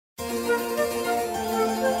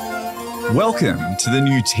Welcome to the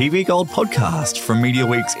new TV Gold podcast from Media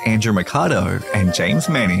Week's Andrew Mercado and James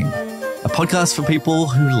Manning, a podcast for people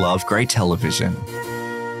who love great television.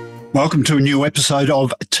 Welcome to a new episode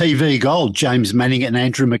of TV Gold. James Manning and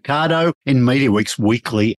Andrew Mercado in Media Week's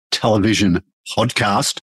weekly television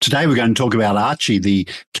podcast. Today we're going to talk about Archie, the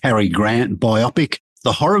Cary Grant biopic,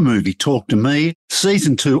 the horror movie Talk to Me,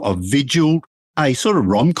 Season 2 of Vigil, a sort of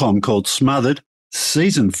rom-com called Smothered,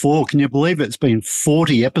 Season 4, can you believe it? It's been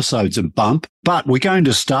 40 episodes of Bump. But we're going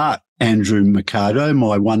to start, Andrew Mercado,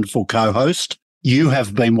 my wonderful co-host. You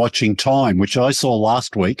have been watching Time, which I saw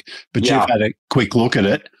last week, but you've had a quick look at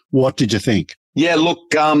it. What did you think? Yeah,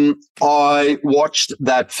 look, I watched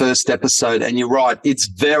that first episode and you're right, it's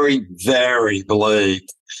very, very bleak.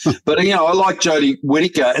 But, you know, I like Jodie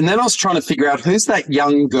Whittaker. And then I was trying to figure out who's that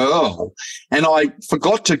young girl. And I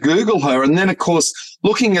forgot to Google her. And then, of course,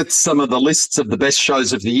 looking at some of the lists of the best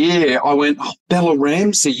shows of the year, I went, oh, Bella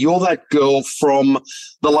Ramsey, you're that girl from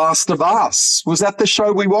The Last of Us. Was that the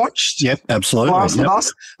show we watched? Yep, absolutely. The Last of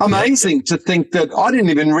Us. Amazing to think that I didn't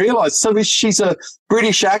even realize. So she's a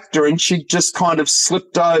British actor and she just kind of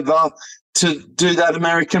slipped over to do that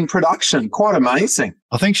American production. Quite amazing.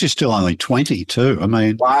 I think she's still only 20 too. I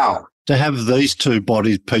mean, wow. To have these two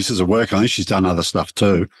body pieces of work, I think she's done other stuff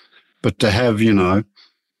too, but to have, you know,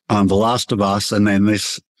 The Last of Us and then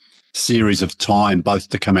this series of Time, both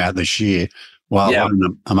to come out this year, wow, what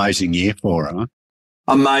an amazing year for her. Huh?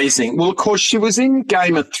 Amazing. Well, of course, she was in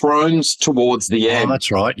Game of Thrones towards the end. Oh,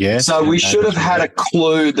 that's right, yes. So we should have had a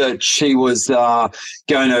clue that she was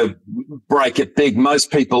going to break it big.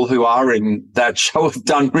 Most people who are in that show have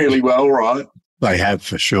done really well, right? They have,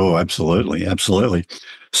 for sure. Absolutely, absolutely.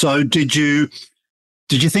 So did you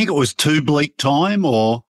think it was too bleak Time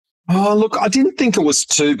or? Oh, look, I didn't think it was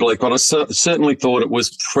too bleak, but I certainly thought it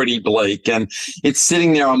was pretty bleak. And it's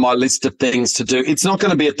sitting there on my list of things to do. It's not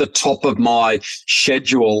going to be at the top of my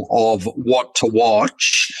schedule of what to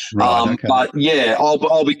watch. Right, okay. But, yeah,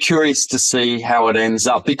 I'll be curious to see how it ends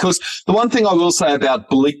up. Because the one thing I will say about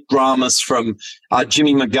bleak dramas from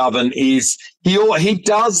Jimmy McGovern is he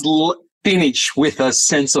does finish with a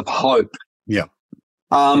sense of hope. Yeah.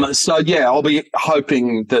 So, yeah, I'll be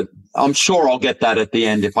hoping that I'm sure I'll get that at the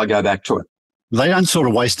end if I go back to it. They don't sort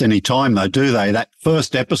of waste any time, though, do they? That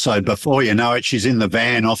first episode, before you know it, she's in the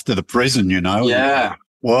van off to the prison, you know? Yeah.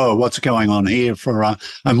 Whoa, what's going on here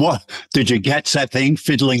and what, did you catch that thing,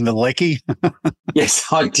 fiddling the lecky? Yes,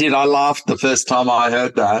 I did. I laughed the first time I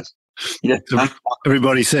heard that. Yeah.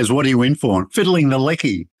 Everybody says, what are you in for? Fiddling the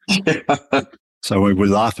lecky. So we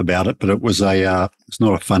laugh about it, but it was it's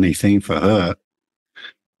not a funny thing for her.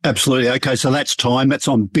 Absolutely. Okay, so that's Time. That's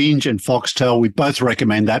on Binge and Foxtel. We both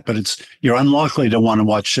recommend that, but you're unlikely to want to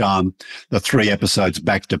watch the 3 episodes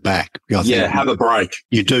back to back. Yeah, have a break.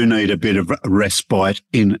 You do need a bit of respite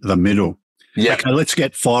in the middle. Yeah. Okay, let's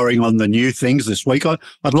get firing on the new things this week.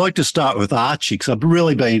 I'd like to start with Archie because I've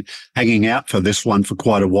really been hanging out for this one for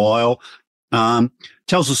quite a while.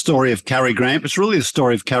 Tells the story of Cary Grant. It's really the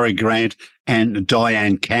story of Cary Grant and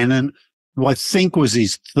Diane Cannon, who I think was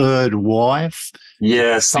his third wife.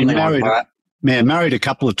 Yeah, something like that. Yeah, married a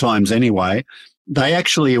couple of times anyway. They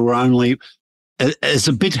actually were only, as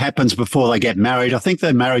a bit happens before they get married, I think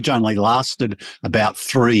their marriage only lasted about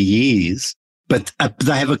 3 years. But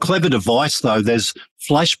they have a clever device, though. There's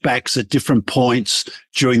flashbacks at different points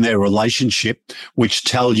during their relationship, which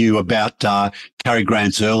tell you about Cary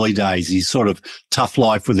Grant's early days, his sort of tough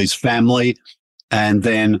life with his family. And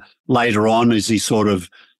then later on, as he sort of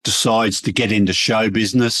decides to get into show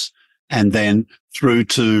business, and then through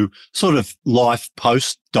to sort of life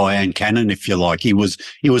post Diane Cannon, if you like. He was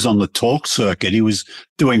on the talk circuit. He was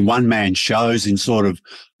doing one-man shows in sort of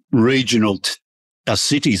regional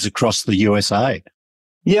cities across the USA.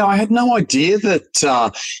 Yeah, I had no idea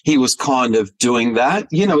that he was kind of doing that.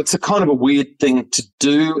 You know, it's a kind of a weird thing to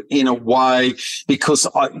do in a way because,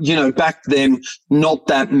 back then, not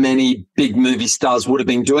that many big movie stars would have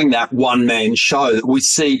been doing that one-man show that we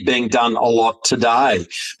see being done a lot today.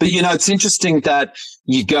 But, you know, it's interesting that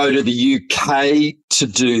you go to the UK to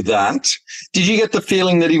do that. Did you get the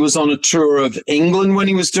feeling that he was on a tour of England when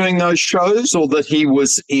he was doing those shows or that he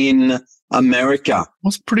was in America? I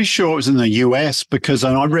was pretty sure it was in the US because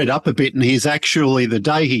I read up a bit and he's actually, the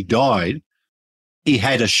day he died, he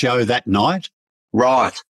had a show that night.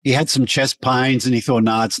 Right. He had some chest pains and he thought,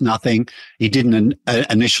 no, it's nothing. He didn't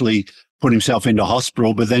initially put himself into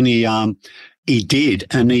hospital, but then he did,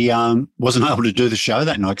 and he wasn't able to do the show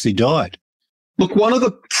that night because he died. Look, one of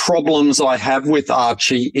the problems I have with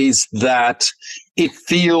Archie is that it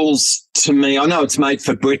feels to me, I know it's made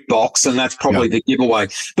for BritBox and that's probably the giveaway,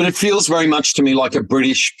 but it feels very much to me like a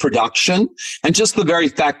British production. And just the very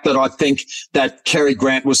fact that I think that Cary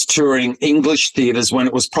Grant was touring English theatres when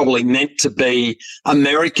it was probably meant to be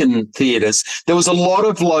American theatres. There was a lot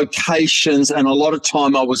of locations and a lot of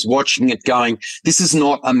time I was watching it going, this is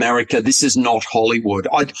not America. This is not Hollywood.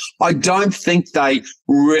 I don't think they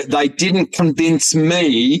didn't convince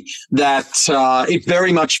me that it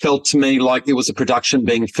very much felt to me like it was a production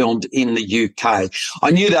being filmed in the UK.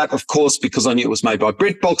 I knew that, of course, because I knew it was made by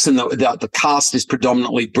BritBox and the cast is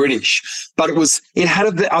predominantly British. But it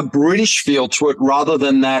had a British feel to it rather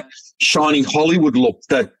than that shiny Hollywood look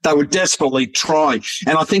that they were desperately trying.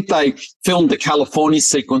 And I think they filmed the California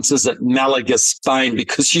sequences at Malaga, Spain,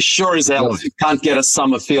 because you sure as hell can't get a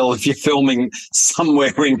summer feel if you're filming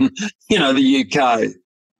somewhere in, the UK.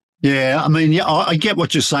 Yeah, I mean, I get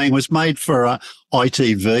what you're saying. It was made for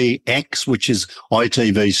ITVX, which is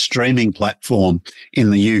ITV's streaming platform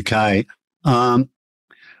in the UK.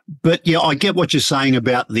 But yeah, I get what you're saying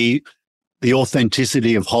about the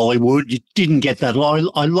authenticity of Hollywood. You didn't get that.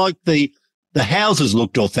 I like the houses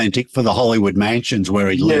looked authentic for the Hollywood mansions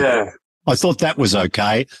where he lived. Yeah. I thought that was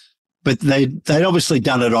okay, but they'd obviously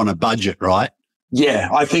done it on a budget, right? Yeah,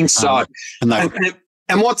 I think so.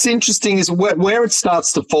 And what's interesting is where it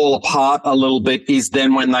starts to fall apart a little bit is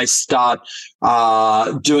then when they start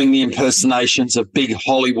doing the impersonations of big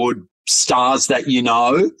Hollywood stars that you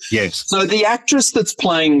know. Yes. So the actress that's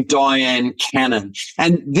playing Diane Cannon,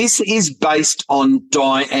 and this is based on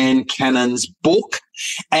Diane Cannon's book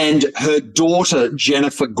and her daughter,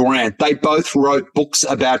 Jennifer Grant. They both wrote books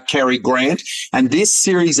about Cary Grant, and this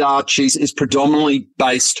series, Archie's, is predominantly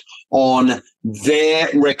based on their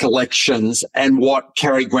recollections and what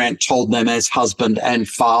Cary Grant told them as husband and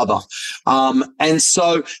father. And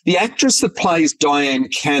so the actress that plays Diane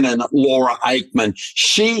Cannon, Laura Aikman,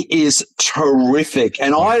 she is terrific.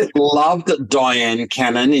 And I loved Diane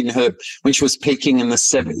Cannon when she was peaking in the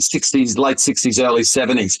 60s, late 60s, early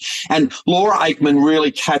 70s. And Laura Aikman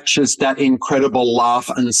really captures that incredible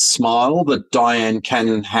laugh and smile that Diane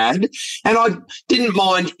Cannon had. And I didn't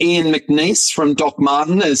mind Ian McNeice from Doc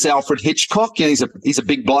Martin as Alfred Hitchcock. He's a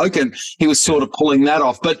big bloke and he was sort of pulling that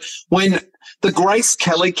off. But when the Grace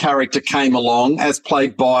Kelly character came along, as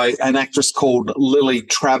played by an actress called Lily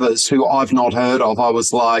Travers, who I've not heard of, I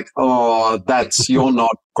was like, oh, you're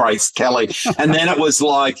not Grace Kelly. And then it was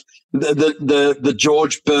like the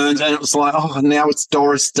George Burns, and it was like, oh, now it's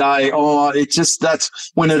Doris Day. Oh,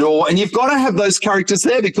 that's when it all, and you've got to have those characters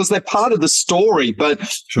there because they're part of the story. But,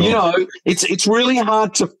 it's really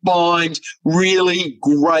hard to find really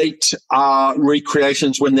great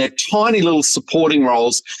recreations when they're tiny little supporting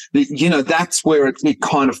roles. That's where it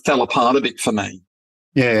kind of fell apart a bit for me.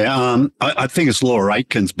 Yeah, I think it's Laura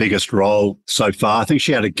Aitken's biggest role so far. I think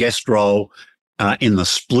she had a guest role in The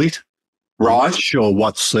Split. Right. I'm not sure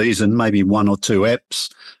what season, maybe 1 or 2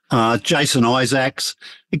 eps. Jason Isaacs,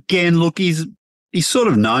 again, look, he's sort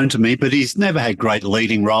of known to me, but he's never had great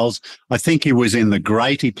leading roles. I think he was in The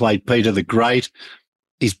Great. He played Peter the Great.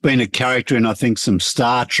 He's been a character in, I think, some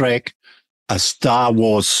Star Trek, a Star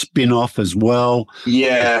Wars spin-off as well.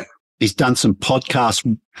 Yeah. He's done some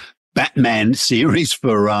podcast Batman series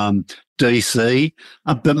for DC.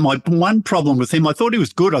 But my one problem with him, I thought he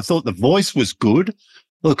was good. I thought the voice was good.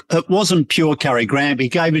 Look, it wasn't pure Cary Grant. He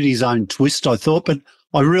gave it his own twist, I thought, but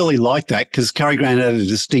I really liked that because Cary Grant had a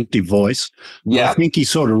distinctive voice. Yeah. I think he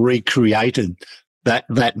sort of recreated that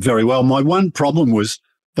very well. My one problem was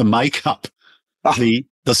the makeup, the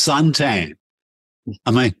suntan.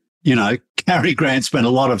 I mean, Cary Grant spent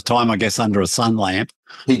a lot of time, I guess, under a sun lamp.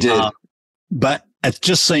 He did. But it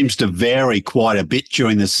just seems to vary quite a bit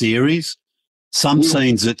during the series. Some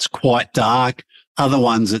scenes it's quite dark. Other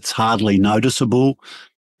ones it's hardly noticeable.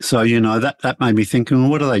 So, that made me think,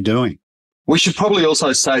 what are they doing? We should probably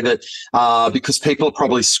also say that because people are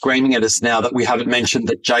probably screaming at us now that we haven't mentioned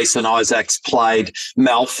that Jason Isaacs played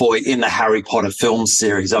Malfoy in the Harry Potter film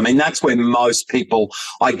series. I mean, that's where most people,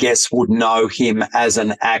 I guess, would know him as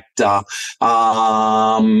an actor.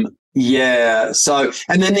 Yeah. So,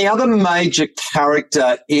 and then the other major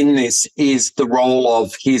character in this is the role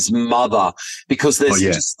of his mother, because there's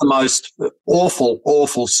just the most awful,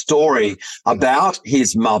 awful story about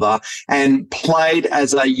his mother, and played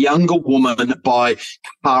as a younger woman by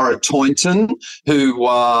Cara Toynton, who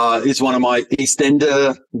is one of my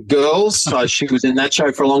EastEnder girls. So she was in that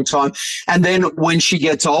show for a long time. And then when she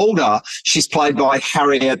gets older, she's played by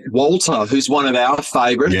Harriet Walter, who's one of our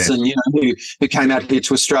favourites, and who came out here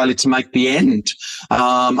to Australia to make The End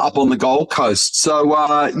up on the Gold Coast. So,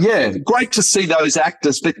 great to see those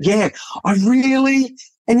actors. But, I really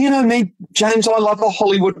And you know me, James, I love a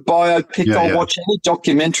Hollywood biopic. Yeah, I'll watch any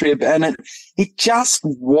documentary about it. It just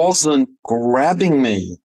wasn't grabbing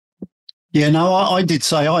me. Yeah, no, I did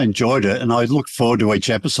say I enjoyed it, and I looked forward to each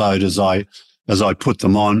episode as I put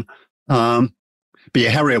them on. But yeah,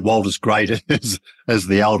 Harriet Walter's great as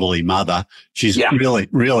the elderly mother. She's really,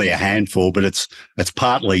 really a handful, but it's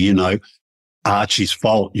partly, you know, Archie's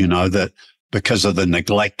fault, you know, that because of the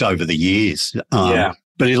neglect over the years.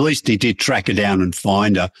 But at least he did track her down and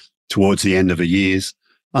find her towards the end of her years.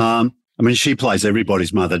 I mean, she plays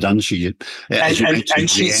everybody's mother, doesn't she? And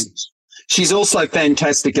she's also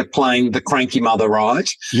fantastic at playing the cranky mother, right?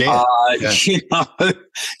 Yeah. You know,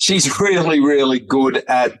 she's really, really good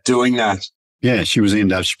at doing that. Yeah, she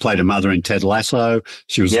played a mother in Ted Lasso.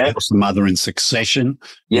 She was, of course, the mother in Succession.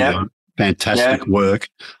 Yeah. You know, fantastic work.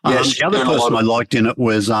 The other person I liked in it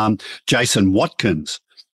was Jason Watkins,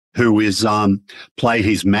 who is played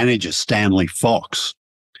his manager, Stanley Fox.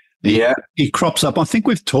 He crops up. I think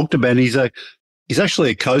we've talked about it. He's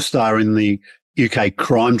actually a co-star in the UK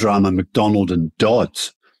crime drama McDonald and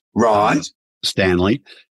Dodds. Right. Stanley.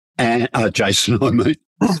 And Jason, I mean.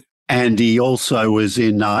 And he also was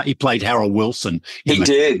in, he played Harold Wilson. In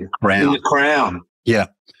The Crown. Yeah.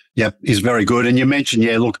 Yeah. He's very good. And you mentioned,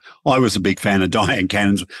 look, I was a big fan of Diane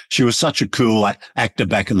Cannon's. She was such a cool actor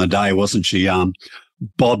back in the day, wasn't she?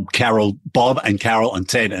 Bob and Carol and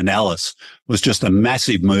Ted and Alice was just a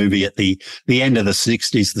massive movie at the end of the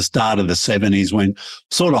 60s, the start of the 70s, when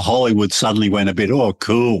sort of Hollywood suddenly went a bit,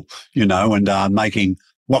 cool, you know, and making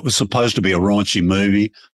what was supposed to be a raunchy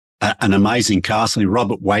movie. An amazing casting.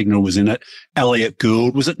 Robert Wagner was in it. Elliot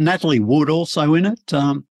Gould. Was it Natalie Wood also in it?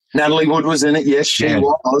 Natalie Wood was in it. Yes, she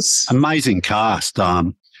was. Amazing cast.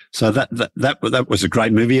 So that was a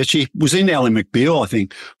great movie. She was in Ally McBeal, I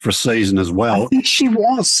think, for a season as well. I think she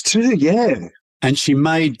was too. Yeah. And she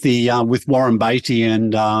made the with Warren Beatty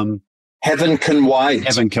and Heaven Can Wait.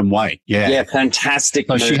 Heaven Can Wait, yeah. Yeah, fantastic.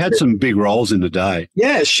 So she had some big roles in the day.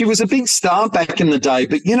 Yeah, she was a big star back in the day,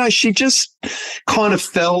 but, you know, she just kind of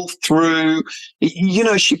fell through. You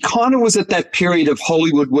know, she kind of was at that period of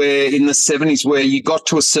Hollywood where in the 70s where you got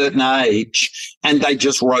to a certain age and they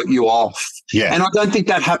just wrote you off. Yeah. And I don't think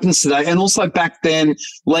that happens today. And also back then,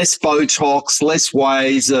 less Botox, less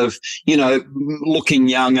ways of, you know, looking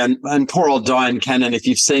young. And poor old Diane Cannon, if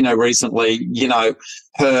you've seen her recently, you know,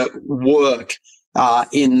 her work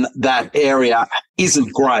in that area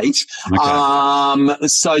isn't great. Okay.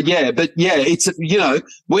 It's, you know,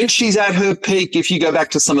 when she's at her peak, if you go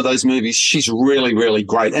back to some of those movies, she's really, really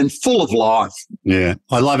great and full of life. Yeah.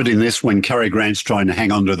 I love it in this when Cary Grant's trying to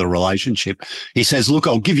hang on to the relationship. He says, look,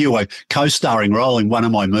 I'll give you a co-starring role in one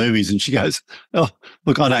of my movies. And she goes, oh,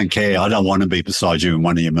 look, I don't care. I don't want to be beside you in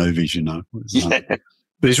one of your movies, you know.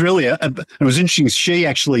 But it's really, it was interesting. She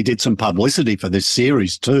actually did some publicity for this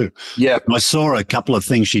series too. Yeah. And I saw a couple of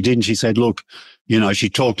things she did, and she said, look, you know, she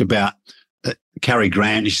talked about Cary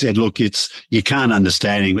Grant. She said, look, you can't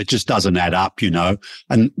understand him. It just doesn't add up, you know.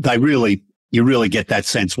 And you really get that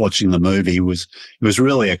sense watching the movie. It was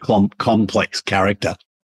really a complex character.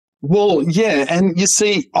 Well, yeah. And you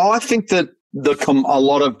see, I think that a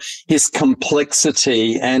lot of his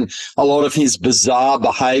complexity and a lot of his bizarre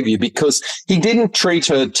behavior, because he didn't treat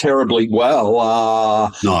her terribly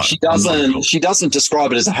well. No, she doesn't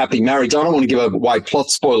describe it as a happy marriage. I don't want to give away plot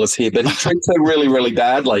spoilers here, but he treats her really, really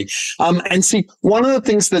badly. And see, one of the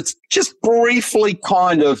things that's just briefly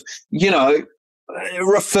kind of, you know,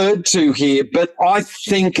 referred to here, but I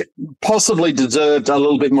think possibly deserved a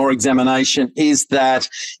little bit more examination, is that,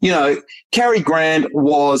 you know, Cary Grant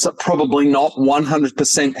was probably not 100%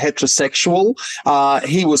 heterosexual.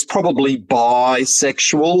 He was probably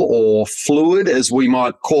bisexual or fluid, as we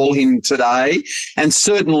might call him today. And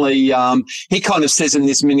certainly he kind of says in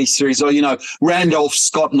this miniseries, you know, Randolph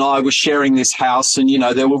Scott and I were sharing this house, and, you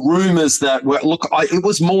know, there were rumors that were, it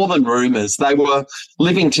was more than rumors. They were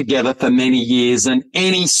living together for many years, and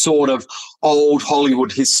any sort of old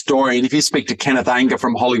Hollywood historian, if you speak to Kenneth Anger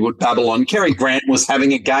from Hollywood Babylon, Cary Grant was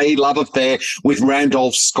having a gay love affair with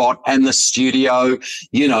Randolph Scott, and the studio,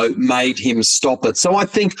 you know, made him stop it. So I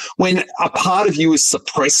think when a part of you is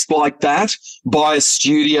suppressed like that by a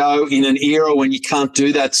studio in an era when you can't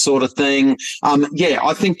do that sort of thing,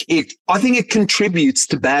 I think it contributes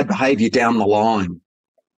to bad behavior down the line.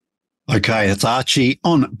 Okay, it's Archie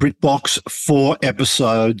on BritBox, 4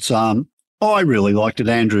 episodes. I really liked it.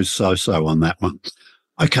 Andrew's so on that one.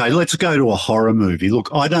 Okay, let's go to a horror movie. Look,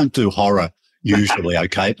 I don't do horror usually,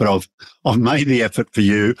 okay, but I've made the effort for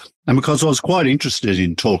you, and because I was quite interested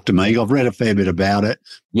in Talk to Me, I've read a fair bit about it.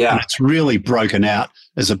 Yeah, and it's really broken out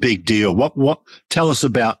as a big deal. What? Tell us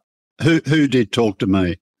about who did Talk to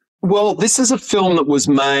Me. Well, this is a film that was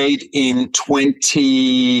made in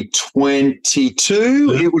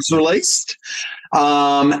 2022. It was released.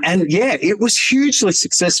 And yeah, it was hugely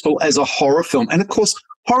successful as a horror film. And of course,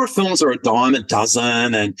 horror films are a dime a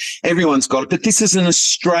dozen and everyone's got it. But this is an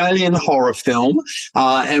Australian horror film.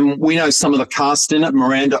 And we know some of the cast in it.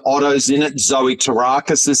 Miranda Otto's in it. Zoe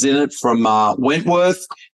Tarakis is in it from Wentworth.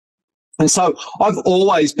 And so I've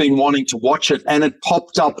always been wanting to watch it, and it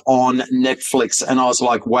popped up on Netflix, and I was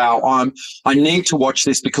like, wow, I need to watch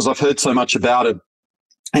this because I've heard so much about it.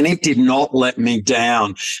 And it did not let me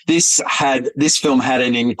down. This film had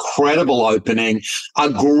an incredible opening, a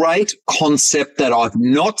great concept that I've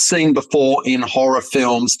not seen before in horror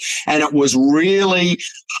films. And it was really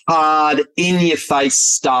hard, in your face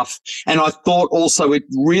stuff. And I thought also it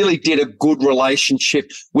really did a good relationship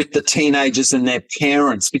with the teenagers and their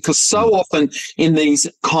parents, because so often in these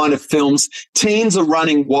kind of films, teens are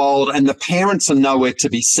running wild and the parents are nowhere to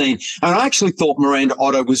be seen. And I actually thought Miranda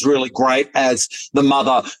Otto was really great as the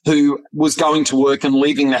mother who was going to work and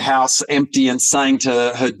leaving the house empty and saying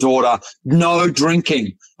to her daughter, no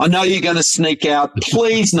drinking. I know you're going to sneak out.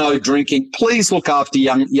 Please, no drinking. Please look after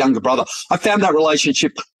younger brother. I found that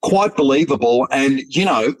relationship quite believable. And, you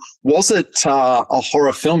know, was it a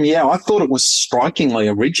horror film? Yeah, I thought it was strikingly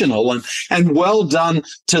original and well done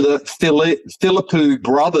to the Philippou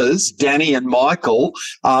brothers, Danny and Michael,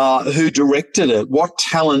 who directed it. What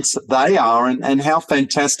talents they are, and how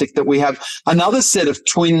fantastic that we have another set of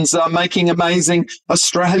twins making amazing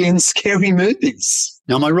Australian scary movies.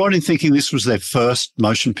 Now, am I right in thinking this was their first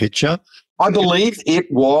motion picture? I believe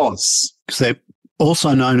it was. Because they're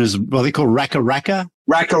also known as what they call Raka Raka.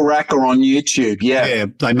 Raka Raka on YouTube, yeah. Yeah,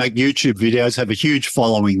 they make YouTube videos, have a huge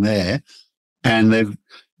following there, and they've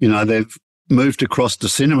moved across to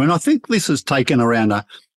cinema. And I think this has taken around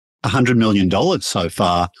 $100 million so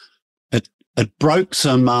far. It broke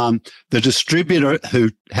some the distributor who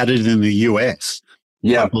had it in the US.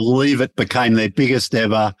 Yeah, I believe it became their biggest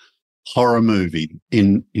ever horror movie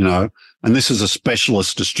and this is a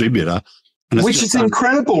specialist distributor. And which is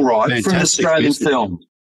incredible, right, for an Australian film.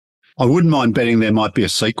 I wouldn't mind betting there might be a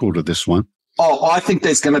sequel to this one. Oh, I think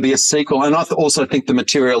there's going to be a sequel. And I also think the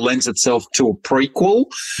material lends itself to a prequel.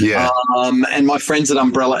 Yeah. And my friends at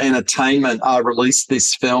Umbrella Entertainment released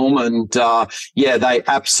this film. And, they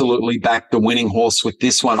absolutely backed the winning horse with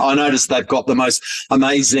this one. I noticed they've got the most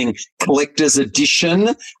amazing collector's edition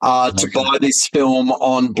to buy this film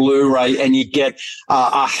on Blu-ray. And you get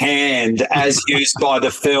a hand as used by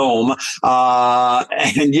the film.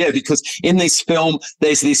 Because in this film,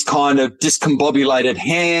 there's this kind of discombobulated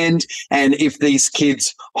hand. And if these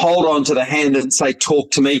kids hold on to the hand and say, talk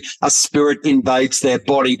to me, a spirit invades their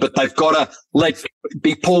body, but they've got to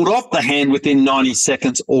be pulled off the hand within 90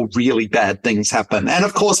 seconds or really bad things happen. And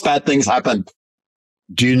of course, bad things happen.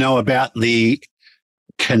 Do you know about the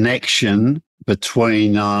connection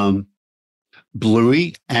between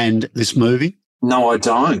Bluey and this movie? No, I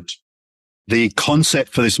don't. The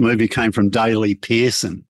concept for this movie came from Daley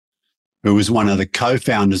Pearson, who was one of the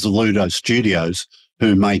co-founders of Ludo Studios,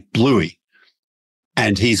 who made Bluey.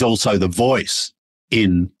 And he's also the voice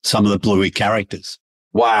in some of the Bluey characters.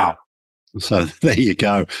 Wow. So there you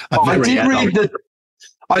go. I did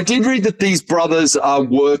read that these brothers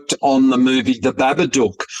worked on the movie The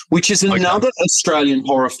Babadook, which is another Australian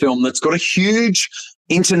horror film that's got a huge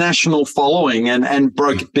international following and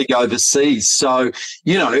broke it big overseas. So,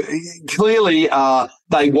 clearly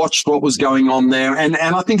they watched what was going on there. And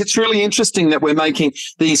I think it's really interesting that we're making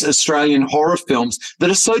these Australian horror films that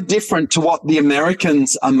are so different to what the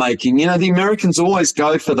Americans are making. The Americans always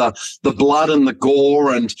go for the blood and the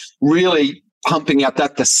gore and really pumping out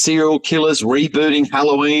the serial killers, rebooting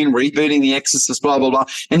Halloween, rebooting The Exorcist, blah, blah, blah.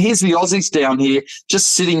 And here's the Aussies down here just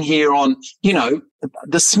sitting here on,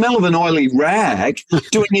 the smell of an oily rag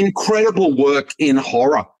doing incredible work in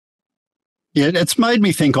horror. Yeah, it's made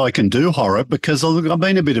me think I can do horror because I've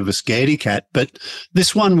been a bit of a scaredy cat, but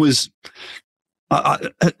this one was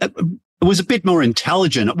it was a bit more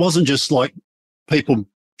intelligent. It wasn't just like people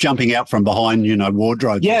jumping out from behind,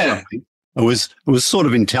 wardrobes. Yeah. Or something. It was sort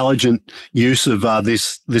of intelligent use of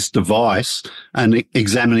this device and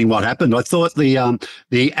examining what happened. I thought the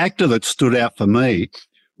actor that stood out for me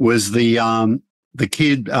was the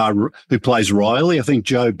kid who plays Riley. I think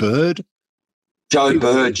Joe Bird. Joe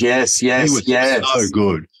Bird, yes. He was so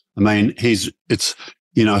good. I mean, he's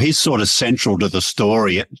sort of central to the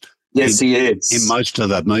story. Yes, he is. In most of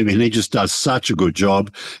that movie, and he just does such a good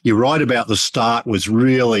job. You're right about the start was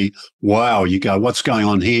really, wow, you go, what's going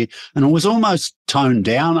on here? And it was almost toned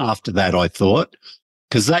down after that, I thought,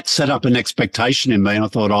 because that set up an expectation in me, and I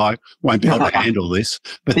thought, I won't be able to handle this.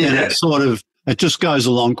 But then it sort of It just goes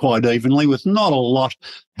along quite evenly with not a lot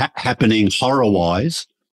happening horror-wise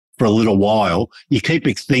for a little while. You keep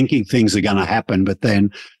thinking things are going to happen, but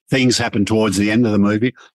then things happen towards the end of the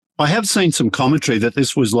movie. I have seen some commentary that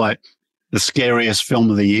this was like the scariest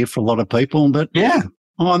film of the year for a lot of people, but Yeah.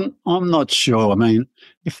 I'm not sure. I mean,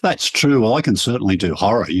 if that's true, well, I can certainly do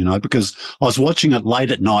horror, because I was watching it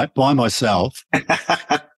late at night by myself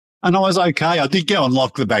and I was okay. I did go and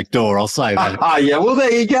lock the back door, I'll say that. Yeah. Well,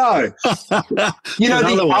 there you go.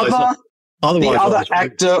 The other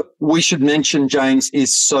actor we should mention, James,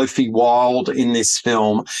 is Sophie Wilde in this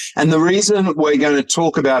film. And the reason we're going to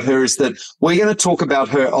talk about her is that we're going to talk about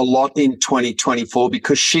her a lot in 2024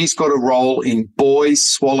 because she's got a role in Boy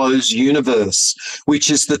Swallows Universe, which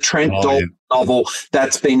is the Trent Dalton novel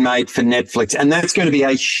that's been made for Netflix. And that's going to be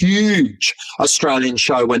a huge Australian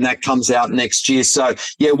show when that comes out next year. So,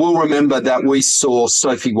 yeah, we'll remember that we saw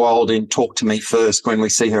Sophie Wilde in Talk to Me First when we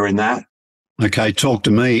see her in that. Okay, Talk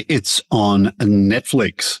to Me. It's on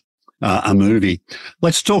Netflix, a movie.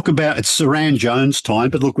 Let's talk about it's Saran Jones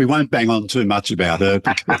time, but look, we won't bang on too much about her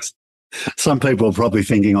because some people are probably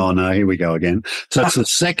thinking, oh, no, here we go again. So it's the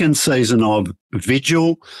second season of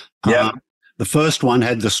Vigil. Yeah. The first one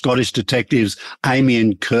had the Scottish detectives Amy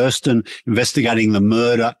and Kirsten investigating the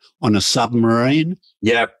murder on a submarine.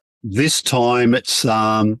 Yeah. This time it's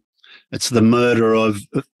the murder of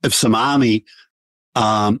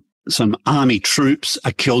some army troops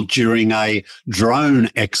are killed during a drone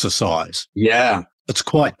exercise. Yeah. It's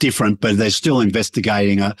quite different, but they're still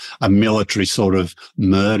investigating a military sort of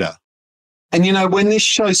murder. And, when this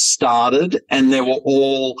show started and they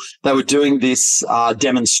were doing this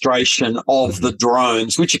demonstration of the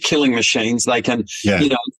drones, which are killing machines. They can,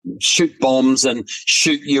 shoot bombs and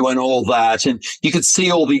shoot you and all that. And you could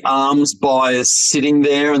see all the arms buyers sitting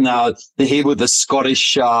there and they're here with the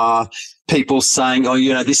Scottish people saying, oh,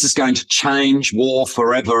 this is going to change war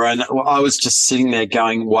forever. And I was just sitting there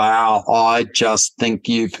going, wow, I just think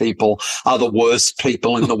you people are the worst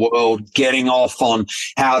people in the world, getting off on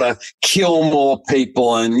how to kill more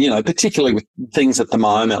people. And, particularly with things at the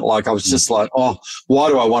moment, like I was just like, oh, why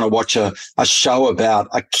do I want to watch a show about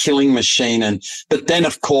a killing machine? But then,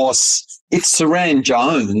 of course, it's Saran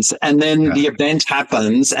Jones, and then the event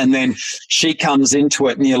happens, and then she comes into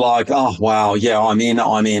it, and you're like, oh, wow, yeah, I'm in.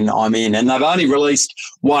 And they've only released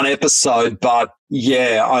one episode, but,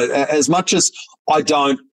 as much as I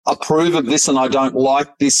don't approve of this and I don't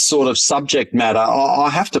like this sort of subject matter, I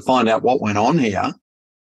have to find out what went on here.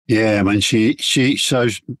 Yeah, I mean, so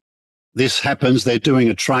this happens. They're doing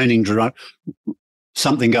a training drill.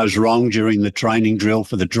 Something goes wrong during the training drill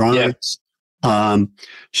for the drones. Yeah.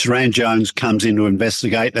 Saran Jones comes in to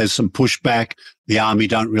investigate. There's some pushback. The army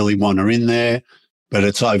don't really want her in there, but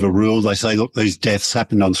it's overruled. They say, look, these deaths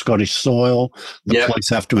happened on Scottish soil. The police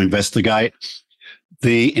have to investigate.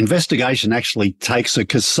 The investigation actually takes her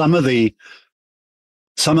because some of the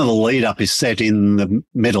lead up is set in the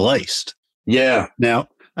Middle East. Yeah. Now,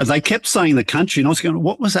 they kept saying the country, and I was going,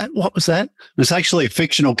 what was that? What was that? And it's actually a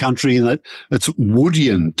fictional country, and it's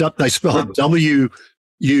Woodyan. They spell it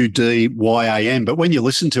Udyan, but when you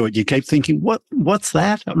listen to it, you keep thinking, what's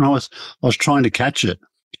that? And I was trying to catch it.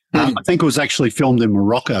 I think it was actually filmed in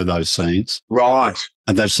Morocco, those scenes. Right.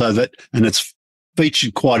 And it's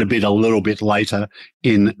featured quite a little bit later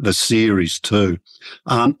in the series too.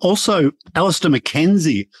 Also, Alistair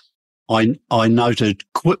Mackenzie, I noted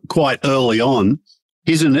quite early on,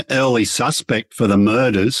 he's an early suspect for the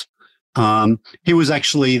murders. He was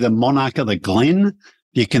actually the monarch of the Glen.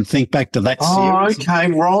 You can think back to that series. Oh,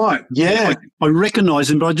 okay, right. Yeah. I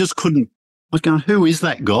recognise him, but I just couldn't. I was going, who is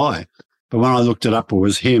that guy? But when I looked it up, it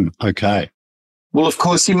was him. Okay. Well, of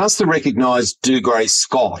course, he must have recognised Dougray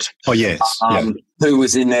Scott. Oh, yes. Who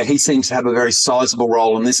was in there. He seems to have a very sizable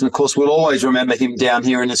role in this. And, of course, we'll always remember him down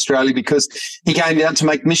here in Australia because he came down to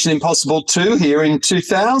make Mission Impossible 2 here in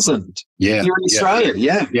 2000. Yeah. Here in Australia,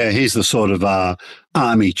 yeah. Yeah, he's the sort of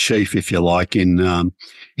army chief, if you like, in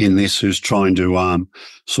this, who's trying to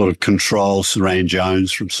sort of control Saran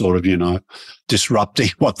Jones from sort of, disrupting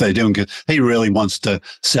what they're doing. Because he really wants to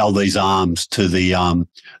sell these arms to the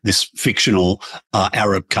this fictional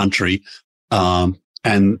Arab country,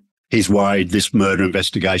 and he's worried this murder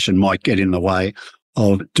investigation might get in the way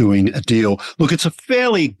of doing a deal. Look, it's a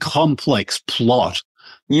fairly complex plot.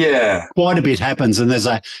 Yeah. Quite a bit happens, and there's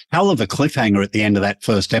a hell of a cliffhanger at the end of that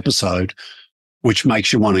first episode, which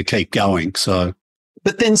makes you want to keep going. So,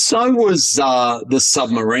 But then so was the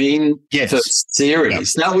submarine first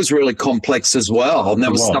series. Yep. That was really complex as well. And there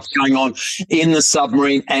was stuff going on in the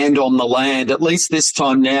submarine and on the land. At least this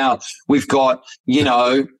time now we've got, you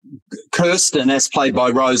know, Kirsten, as played by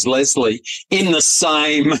Rose Leslie, in the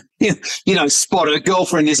same, you know, spot. Her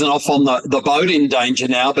girlfriend isn't off on the boat in danger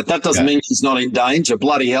now, but that doesn't mean she's not in danger.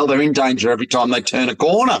 Bloody hell, they're in danger every time they turn a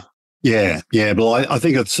corner. Yeah. But I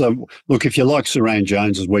think it's, look, if you like Suran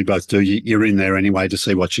Jones, as we both do, you're in there anyway to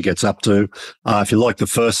see what she gets up to. If you like the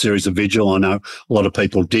first series of Vigil, I know a lot of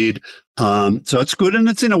people did. So it's good. And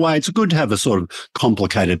it's in a way, it's good to have a sort of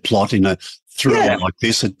complicated plot in a thriller like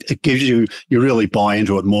this. It gives you really buy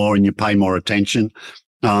into it more and you pay more attention.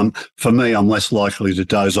 For me, I'm less likely to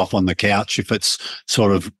doze off on the couch if it's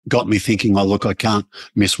sort of got me thinking, oh, look, I can't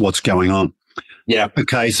miss what's going on. Yeah.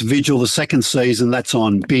 Okay, so Vigil, the second season, that's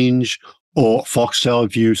on Binge or Foxtel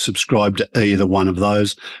if you subscribe to either one of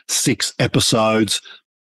those. 6 episodes.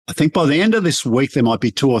 I think by the end of this week, there might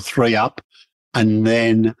be 2 or 3 up. And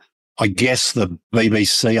then I guess the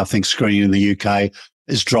BBC, I think, screening in the UK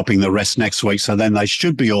is dropping the rest next week. So then they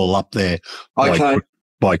should be all up there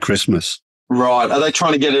by Christmas. Right. Are they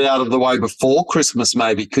trying to get it out of the way before Christmas,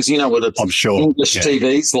 maybe? Because you know what it's English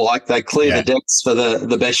TV's like. They clear the decks for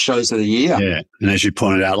the best shows of the year. Yeah. And as you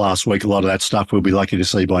pointed out last week, a lot of that stuff we'll be lucky to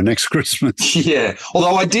see by next Christmas. Yeah.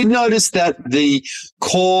 Although I did notice that the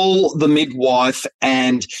Call the Midwife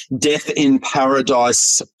and Death in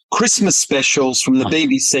Paradise Christmas specials from the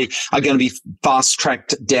BBC are going to be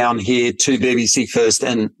fast-tracked down here to BBC First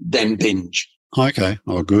and then Binge. Okay.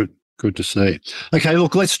 Oh, good. Good to see. Okay,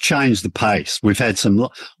 look, let's change the pace. We've had a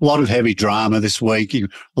lot of heavy drama this week. A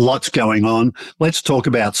lot's going on. Let's talk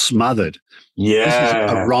about Smothered. Yeah. This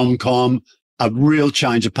is a rom-com, a real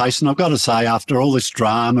change of pace. And I've got to say, after all this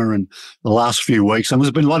drama and the last few weeks, and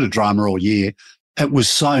there's been a lot of drama all year, it was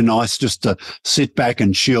so nice just to sit back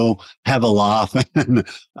and chill, have a laugh,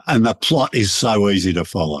 and the plot is so easy to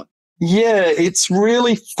follow. Yeah, it's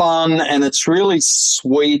really fun and it's really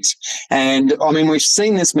sweet. And I mean, we've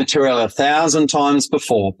seen this material 1,000 times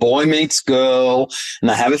before. Boy meets girl, and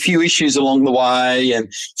they have a few issues along the way,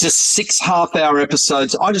 and just 6 half-hour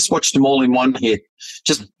episodes. I just watched them all in one hit.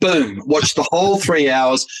 Just boom, watched the whole 3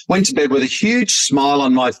 hours, went to bed with a huge smile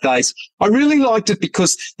on my face. I really liked it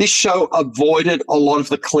because this show avoided a lot of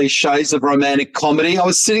the cliches of romantic comedy. I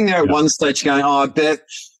was sitting there at one stage going, oh, I bet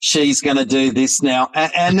she's going to do this now.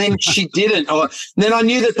 And then she didn't. Then I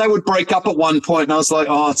knew that they would break up at one point, and I was like,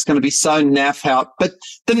 oh, it's going to be so naff out. But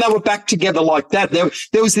then they were back together like that.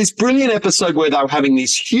 There was this brilliant episode where they were having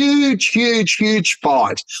this huge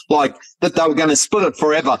fight, like that they were going to split it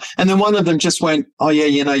forever. And then one of them just went, oh, yeah,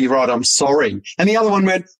 you know, you're right, I'm sorry. And the other one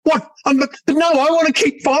went, what? No, I want to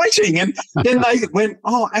keep fighting. And then they went,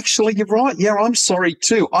 oh, actually, you're right. Yeah, I'm sorry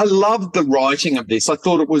too. I loved the writing of this. I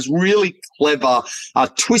thought it was really clever,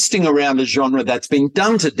 twisting around a genre that's been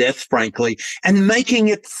done to death, frankly, and making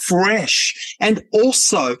it fresh. And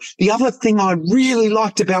also, the other thing I really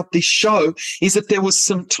liked about this show is that there was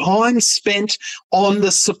some time spent on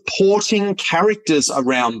the supporting characters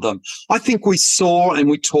around them. I think we saw, and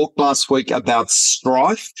we talked last week about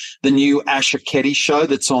Strife, the new Asher Ketty show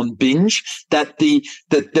that's on Binge, that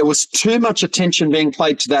there was too much attention being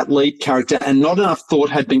played to that lead character and not enough thought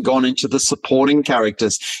had been gone into the supporting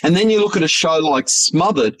characters. And then you look at a show like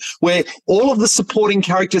Smothered, where all of the supporting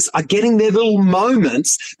characters are getting their little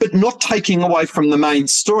moments, but not taking away from the main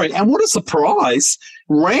story. And what a surprise,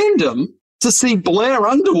 random, to see Blair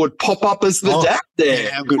Underwood pop up as the dad there.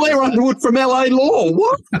 Yeah, Blair Underwood from LA Law.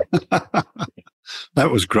 What? That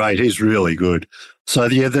was great. He's really good. So,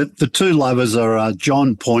 yeah, the two lovers are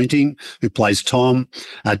John Pointing, who plays Tom,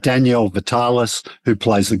 Danielle Vitalis, who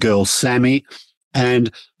plays the girl Sammy.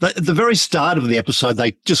 And at the very start of the episode,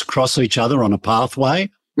 they just cross each other on a pathway.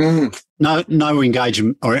 Mm. No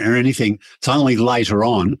engagement or anything. It's only later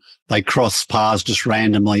on they cross paths just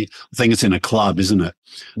randomly. I think it's in a club, isn't it?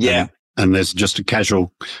 Yeah. And there's just a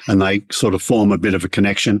casual, and they sort of form a bit of a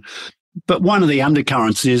connection. But one of the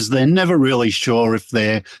undercurrents is they're never really sure if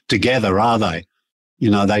they're together, are they?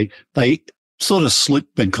 You know, they sort of slip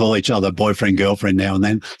and call each other boyfriend, girlfriend now and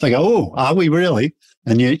then. They go, oh, are we really?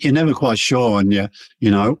 And you're never quite sure, and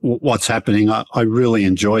you know what's happening. I really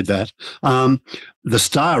enjoyed that. The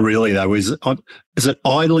star really though is it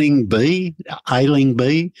Ailing B? Ailing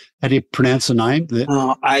B? How do you pronounce the name?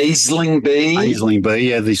 Aisling B. Aisling B.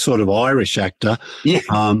 Yeah, the sort of Irish actor. Yeah.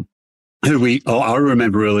 Who I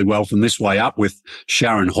remember really well from This Way Up with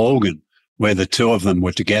Sharon Horgan, where the two of them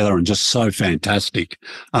were together and just so fantastic.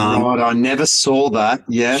 Right, I never saw that.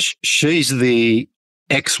 Yeah, she's the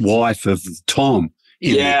ex-wife of Tom.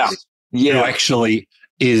 Yeah. Who actually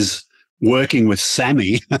is working with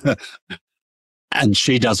Sammy and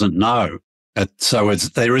she doesn't know. So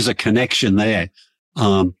there is a connection there.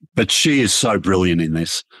 But she is so brilliant in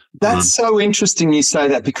this. That's so interesting you say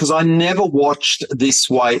that, because I never watched This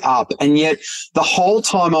Way Up. And yet the whole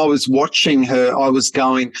time I was watching her, I was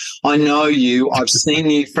going, I know you. I've seen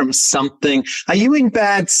you from something. Are you in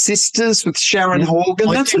Bad Sisters with Sharon Horgan?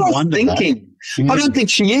 That's what I was thinking. I don't think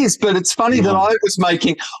she is, but it's funny that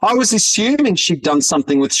I was assuming she'd done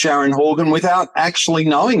something with Sharon Horgan without actually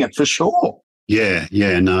knowing it for sure. Yeah,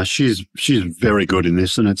 no, she's very good in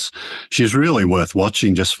this, and she's really worth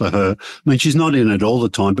watching just for her. I mean, she's not in it all the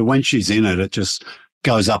time, but when she's in it, it just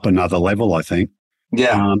goes up another level, I think.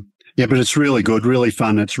 Yeah. But it's really good, really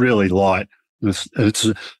fun. It's really light.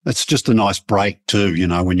 It's just a nice break too,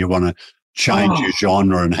 when you want to change your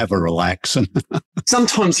genre and have a relax. And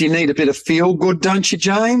sometimes you need a bit of feel good, don't you,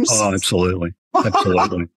 James? Oh, absolutely.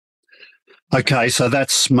 Absolutely. Okay, so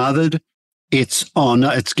that's Smothered. It's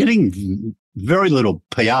getting very little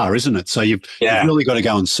PR, isn't it? So you've really got to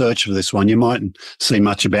go and search for this one. You mightn't see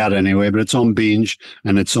much about it anywhere, but it's on Binge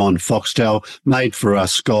and it's on Foxtel, made for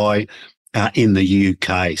Sky in the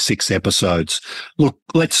UK, 6 episodes. Look,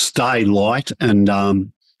 let's stay light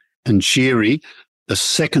and cheery.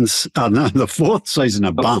 The fourth season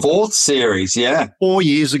of Bump. The fourth series, yeah. 4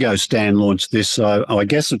 years ago, Stan launched this, so I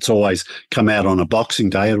guess it's always come out on a Boxing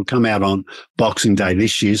Day. It'll come out on Boxing Day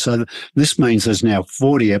this year. So this means there's now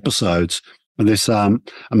 40 episodes of this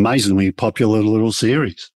amazingly popular little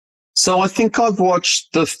series. So I think I've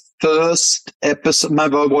watched the first episode.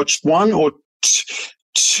 Maybe I watched one or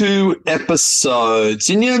two episodes.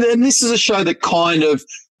 And, and this is a show that kind of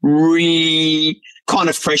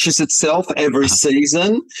freshes itself every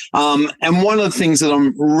season. And one of the things that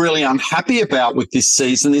I'm really unhappy about with this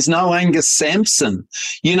season is no Angus Sampson.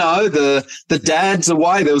 The dad's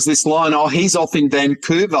away. There was this line, he's off in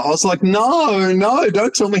Vancouver. I was like, no,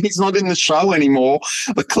 don't tell me he's not in the show anymore.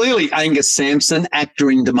 But clearly Angus Sampson, actor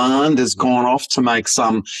in demand, has gone off to make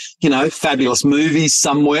some, fabulous movies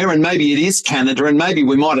somewhere. And maybe it is Canada, and maybe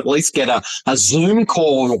we might at least get a Zoom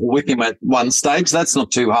call with him at one stage. That's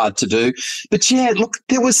not too hard to do. But yeah, look,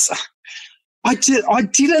 I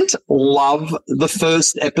didn't love the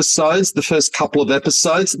first couple of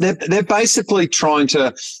episodes. They're basically trying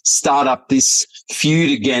to start up this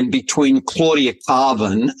feud again between Claudia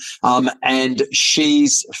Carvin, and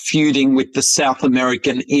she's feuding with the South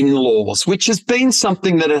American in-laws, which has been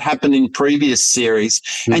something that had happened in previous series.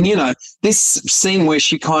 Mm. And, this scene where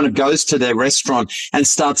she kind of goes to their restaurant and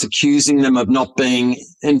starts accusing them of not being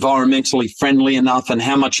environmentally friendly enough and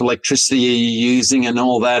how much electricity are you using and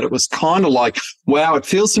all that. It was kind of like, wow, it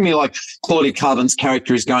feels to me like Claudia Carvin's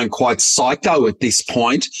character is going quite psycho at this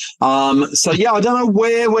point. So, yeah, I don't know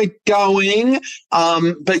where we're going.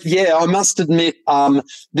 But, yeah, I must admit,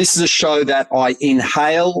 this is a show that I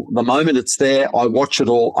inhale the moment it's there. I watch it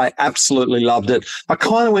all. I absolutely loved it. I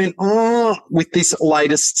kind of went, with this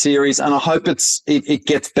latest series, and I hope it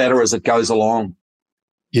gets better as it goes along.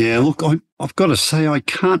 Yeah, look, I've got to say I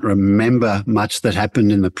can't remember much that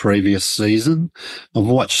happened in the previous season. I've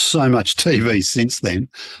watched so much TV since then.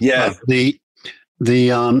 Yeah. But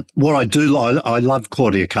what I do, I love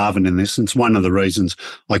Claudia Carvin in this. And it's one of the reasons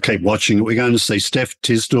I keep watching it. We're going to see Steph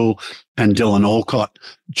Tisdale and Dylan Alcott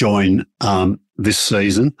join this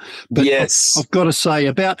season. But yes, I've got to say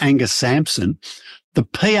about Angus Sampson, the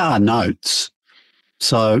PR notes.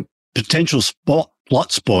 So potential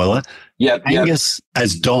plot spoiler. Angus,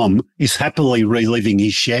 as Dom, is happily reliving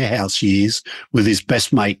his share house years with his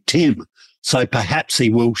best mate, Tim. So perhaps he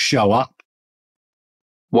will show up.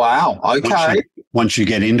 Wow. Okay. Once you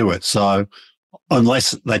get into it. So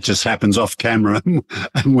unless that just happens off camera and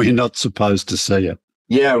we're not supposed to see it.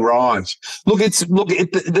 Yeah, right.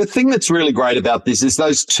 The thing that's really great about this is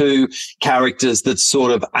those two characters that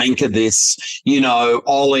sort of anchor this,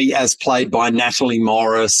 Ollie as played by Natalie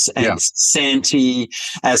Morris and Santi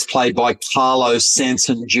as played by Carlos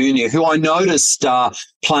Sanson Jr., who I noticed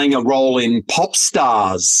playing a role in Pop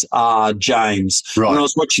Stars, James, when I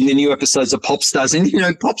was watching the new episodes of Pop Stars.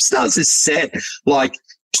 And, Pop Stars is set like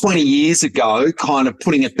 20 years ago, kind of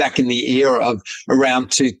putting it back in the era of around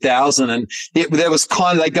 2000. And there was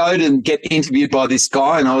they go and get interviewed by this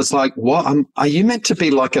guy. And I was like, what? Are you meant to be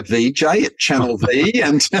like a VJ at Channel V?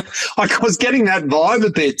 And I was getting that vibe a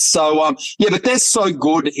bit. So, but they're so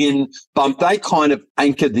good in Bump. They kind of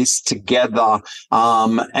anchor this together.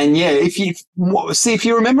 And yeah, if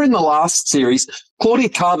you remember in the last series, Claudia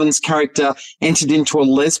Carvin's character entered into a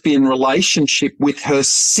lesbian relationship with her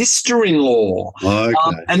sister-in-law. Okay.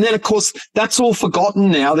 And then, of course, that's all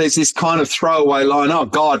forgotten now. There's this kind of throwaway line, oh,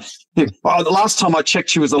 God, Oh, the last time I checked,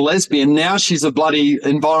 she was a lesbian. Now she's a bloody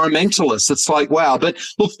environmentalist. It's like, wow. But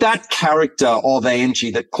look, that character of Angie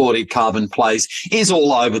that Claudia Carvin plays is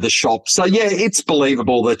all over the shop. So, yeah, it's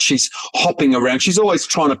believable that she's hopping around. She's always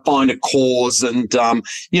trying to find a cause and,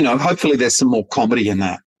 hopefully there's some more comedy in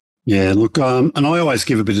that. Yeah, look, and I always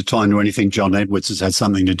give a bit of time to anything John Edwards has had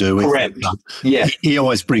something to do with. Correct. Yeah. He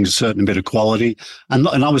always brings a certain bit of quality. And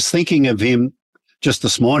I was thinking of him just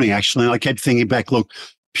this morning, actually, and I kept thinking back, look,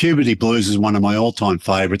 Puberty Blues is one of my all-time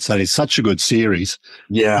favourites. That is such a good series.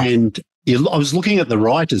 Yeah. And I was looking at the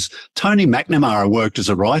writers. Tony McNamara worked as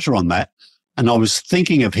a writer on that. And I was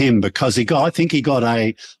thinking of him because I think he got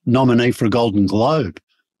a nominee for a Golden Globe.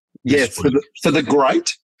 Yeah, for the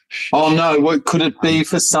Great. Oh, no, what could it be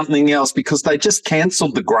for something else? Because they just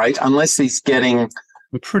cancelled the Great unless he's getting...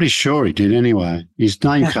 I'm pretty sure he did anyway. His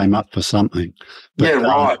name came up for something. But, yeah,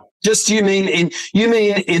 right. Just you mean in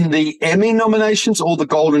the Emmy nominations or the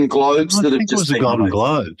Golden Globes that have just been the Golden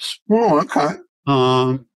Globes? Oh, okay.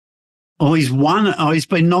 He's won. He's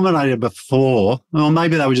been nominated before. Well,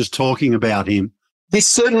 maybe they were just talking about him. He's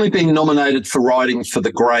certainly been nominated for writing for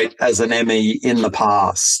The Great as an Emmy in the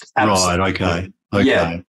past. Absolutely. Right. Okay.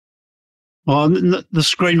 Yeah. Well, the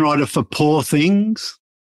screenwriter for Poor Things,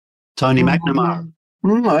 Tony McNamara.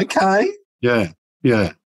 Okay.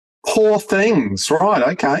 Yeah. Poor Things. Right.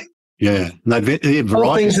 Okay. Yeah.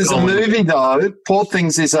 Poor Things is a movie, though. Poor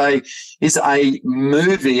Things is a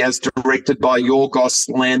movie as directed by Yorgos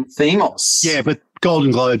Lanthimos. Yeah, but Golden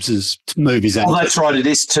Globes is movies. Oh, that's right. It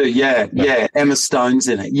is too. Yeah. Emma Stone's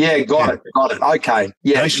in it. Yeah, got it. Okay.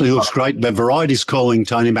 Yeah. It actually looks great. But Variety's calling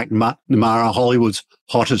Tony McNamara Hollywood's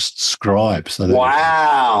hottest scribe. So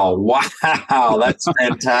wow. That's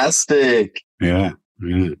fantastic. Yeah.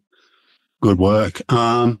 Good work.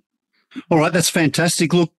 All right, that's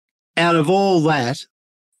fantastic. Look, out of all that,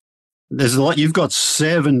 there's a lot. You've got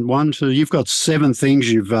seven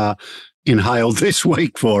things you've inhaled this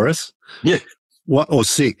week for us. Yeah. Or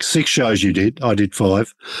six shows you did. I did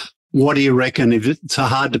 5. What do you reckon? If it's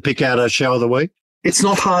hard to pick out a show of the week? It's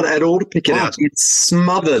not hard at all to pick it out. It's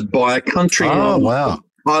Smothered by a country. Oh, wow.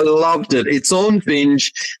 I loved it. It's on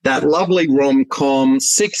Binge, that lovely rom-com,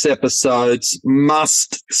 6 episodes,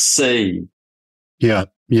 must see. Yeah.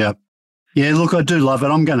 Look, I do love it.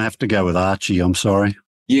 I'm going to have to go with Archie. I'm sorry.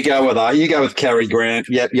 You go with Cary Grant.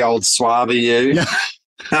 Yep, you old swabby, you. Yeah.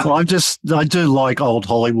 Well, I do like old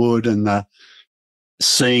Hollywood and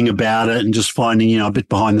seeing about it and just finding, a bit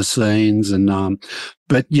behind the scenes. And,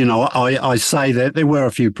 but, I say that there were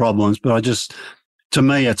a few problems, but to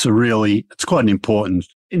me, it's quite an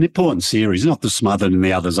important series. Not the Smothered and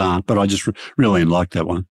the others aren't, but I just really like that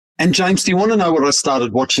one. And James, do you want to know what I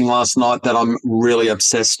started watching last night that I'm really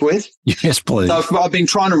obsessed with? Yes, please. So I've been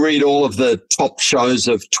trying to read all of the top shows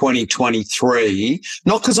of 2023,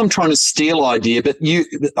 not because I'm trying to steal ideas, but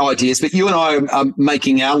you and I are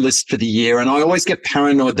making our list for the year, and I always get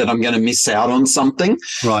paranoid that I'm going to miss out on something.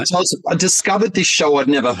 Right. So I discovered this show I'd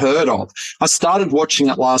never heard of. I started watching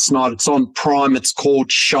it last night. It's on Prime. It's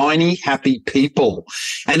called Shiny Happy People,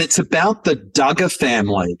 and it's about the Duggar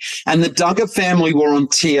family. And the Duggar family were on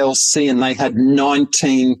TLC, and they had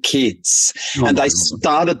 19 kids. And they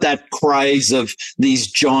started that craze of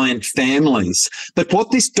these giant families. But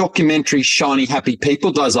what this documentary, Shiny Happy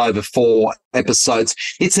People, does over 4 episodes,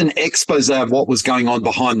 it's an expose of what was going on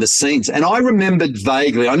behind the scenes. And I remembered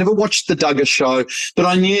vaguely, I never watched the Duggar show, but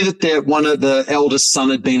I knew that one of the eldest son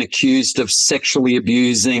had been accused of sexually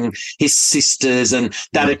abusing his sisters, and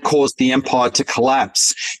that had caused the empire to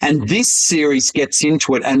collapse. And this series gets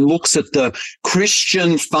into it and looks at the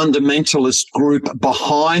Christian fundamentalist group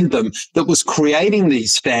behind them that was creating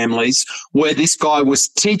these families, where this guy was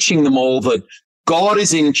teaching them all that God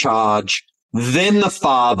is in charge, then the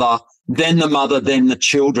father, then the mother, then the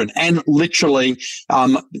children, and literally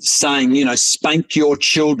saying, spank your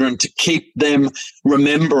children to keep them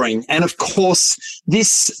remembering. And of course,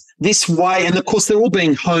 this way, and of course, they're all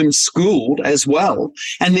being homeschooled as well.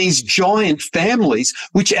 And these giant families,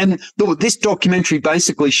 this documentary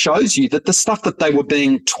basically shows you that the stuff that they were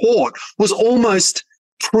being taught was almost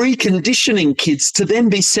preconditioning kids to then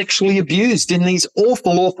be sexually abused in these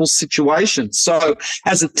awful, awful situations. So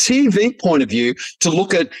as a TV point of view, to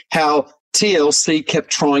look at how TLC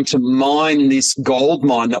kept trying to mine this gold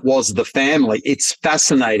mine that was the family, it's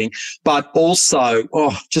fascinating, but also,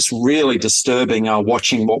 just really disturbing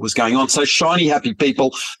watching what was going on. So Shiny Happy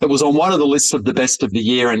People, that was on one of the lists of the best of the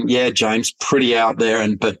year. And yeah, James, pretty out there,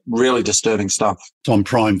 but really disturbing stuff. It's on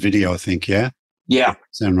Prime Video, I think, yeah? Yeah.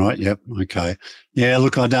 Sound right? Yep. Okay. Yeah,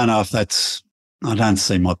 look, I don't know if I don't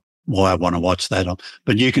see why I want to watch that.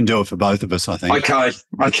 But you can do it for both of us, I think.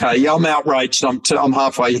 Okay. Yeah, I'm outraged. I'm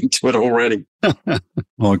halfway into it already.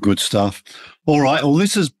 Oh, good stuff. All right. Well,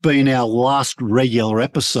 this has been our last regular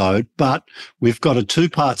episode, but we've got a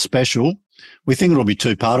 2-part special. We think it'll be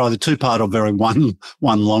 2-part, either 2-part or very one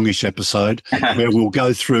longish episode where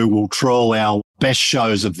we'll trawl our best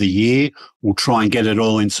shows of the year. We'll try and get it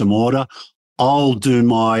all in some order. I'll do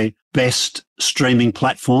my best streaming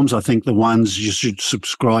platforms. I think the ones you should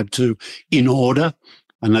subscribe to in order.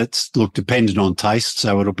 And that's, dependent on taste.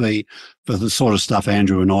 So it'll be for the sort of stuff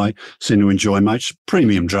Andrew and I seem to enjoy much.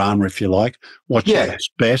 Premium drama, if you like. Watch your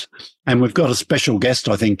bet. And we've got a special guest,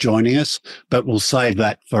 I think, joining us, but we'll save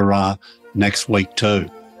that for next week too.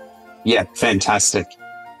 Yeah, fantastic.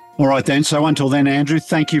 All right then. So until then, Andrew,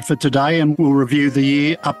 thank you for today, and we'll review the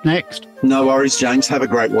year up next. No worries, James. Have a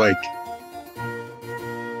great week.